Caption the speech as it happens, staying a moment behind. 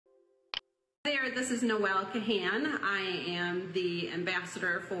There, this is Noelle Kahaian. I am the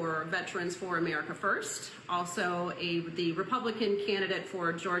ambassador for Veterans for America First, also the Republican candidate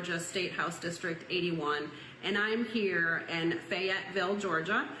for Georgia State House District 81, and I'm here in Fayetteville,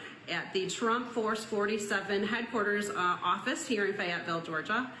 Georgia, at the Trump Force 47 headquarters office here in Fayetteville,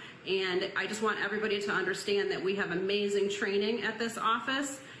 Georgia. And I just want everybody to understand that we have amazing training at this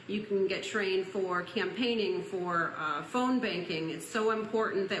office. You can get trained for campaigning, for phone banking. It's so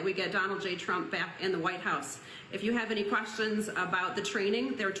important that we get Donald J. Trump back in the White House. If you have any questions about the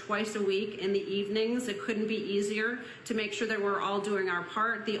training, they're twice a week in the evenings. It couldn't be easier to make sure that we're all doing our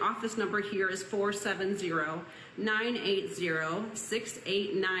part. The office number here is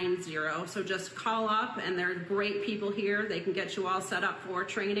 470-980-6890. So just call up, and there are great people here. They can get you all set up for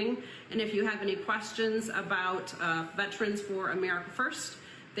training. And if you have any questions about Veterans for America First,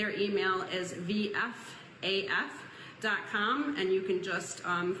 their email is vfaf.com, and you can just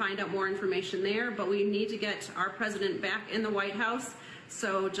find out more information there. But we need to get our president back in the White House,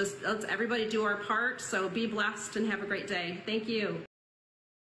 so just let's everybody do our part. So be blessed and have a great day. Thank you.